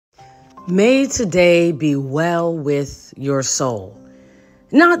May today be well with your soul.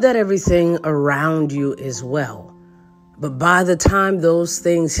 Not that everything around you is well, but by the time those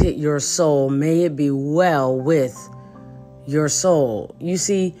things hit your soul, may it be well with your soul. You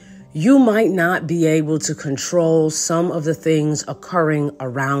see, you might not be able to control some of the things occurring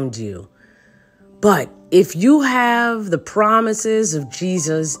around you, but if you have the promises of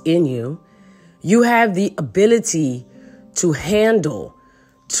Jesus in you, you have the ability to handle,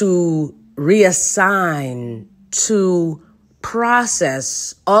 to reassign, to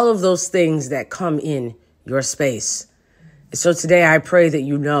process all of those things that come in your space. So today I pray that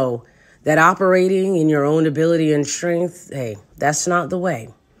you know that operating in your own ability and strength, hey, that's not the way.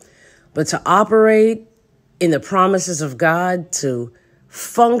 But to operate in the promises of God, to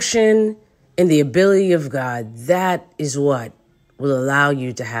function in the ability of God, that is what will allow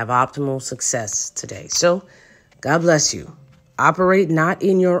you to have optimal success today. So God bless you. Operate not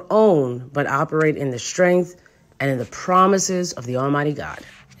in your own, but operate in the strength and in the promises of the Almighty God.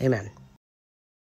 Amen.